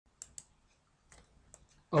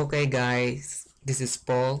Okay guys, this is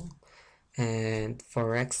Paul and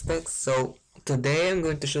ForexPex. So today I'm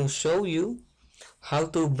going to show you how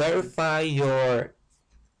to verify your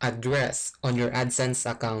address on your AdSense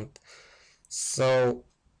account. So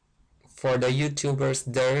for the YouTubers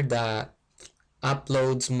there that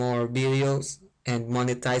uploads more videos and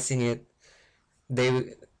monetizing it,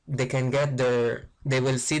 they can get they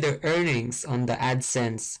will see their earnings on the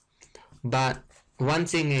AdSense. But one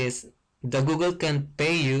thing is, the Google can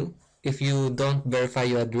pay you if you don't verify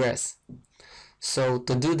your address. So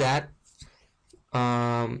to do that,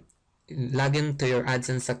 log into your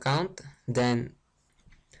AdSense account, then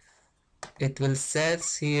it will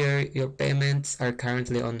says here your payments are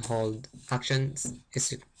currently on hold. Actions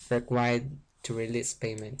is required to release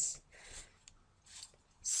payments.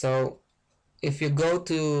 So if you go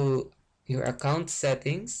to your account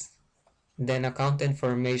settings, then account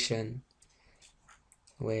information,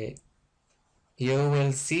 wait, you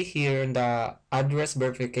will see here the address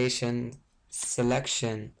verification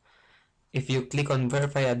selection. If you click on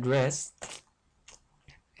verify address,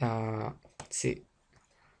 see,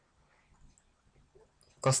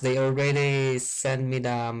 because they already sent me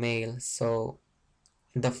the mail, so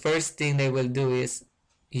the first thing they will do is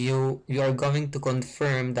you are going to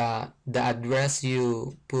confirm that the address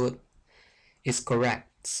you put is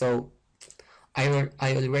correct. So I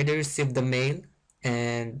already received the mail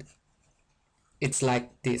and it's like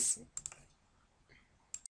this.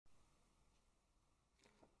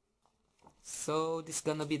 So this is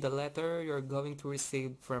gonna be the letter you're going to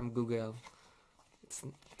receive from Google. It's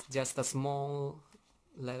just a small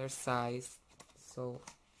letter size. So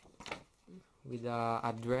with the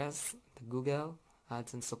address, the Google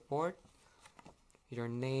AdSense support, your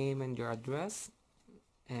name and your address,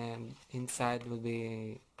 and inside will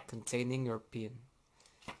be containing your PIN.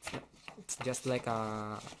 It's just like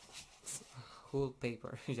a whole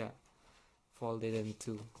paper, yeah, folded in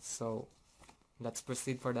two. So let's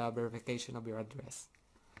proceed for the verification of your address.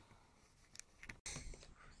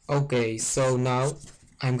 Okay, so now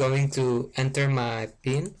I'm going to enter my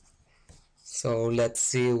PIN. So let's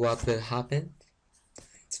see what will happen.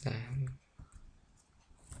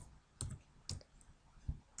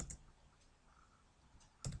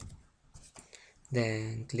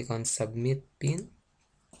 Then click on submit PIN.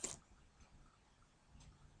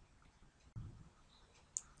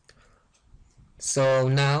 So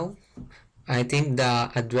now I think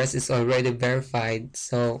the address is already verified.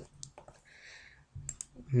 So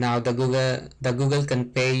now the Google can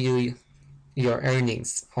pay you your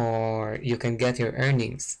earnings, or you can get your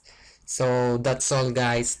earnings. So that's all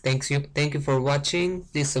guys. Thank you for watching.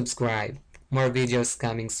 Please subscribe. More videos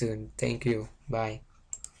coming soon. Thank you. Bye.